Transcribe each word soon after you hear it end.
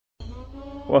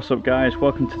What's up guys,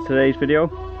 welcome to today's video.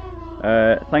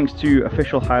 Thanks to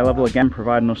Official High Level again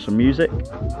providing us some music.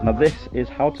 Now this is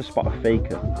how to spot a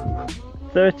faker.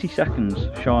 30 seconds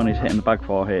Sean is hitting the bag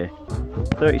for here.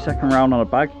 30-second round on a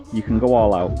bag, you can go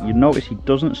all out. You notice he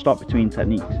doesn't stop between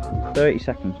techniques. 30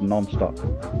 seconds non-stop.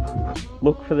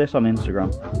 Look for this on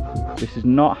Instagram. This is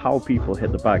not how people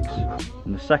hit the bags.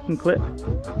 In the second clip,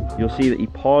 you'll see that he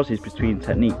pauses between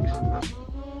techniques.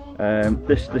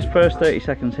 This first 30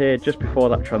 seconds here, just before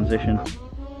that transition,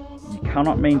 you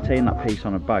cannot maintain that pace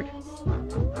on a bag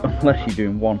unless you're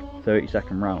doing one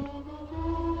 30-second round.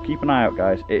 Keep an eye out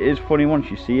guys, it is funny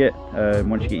once you see it,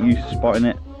 once you get used to spotting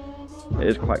it, it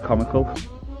is quite comical.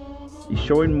 He's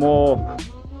showing more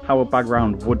how a bag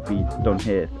round would be done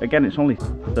here. Again, it's only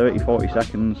 30-40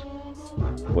 seconds,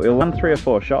 but he'll land 3 or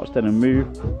 4 shots, then he'll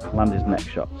move, land his next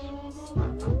shots.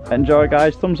 Enjoy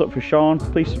guys, thumbs up for Sean,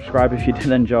 please subscribe if you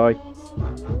did enjoy,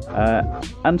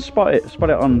 and spot it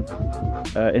on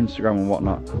Instagram and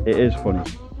whatnot. It is funny.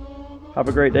 Have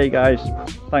a great day guys,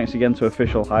 thanks again to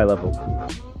Official High Level.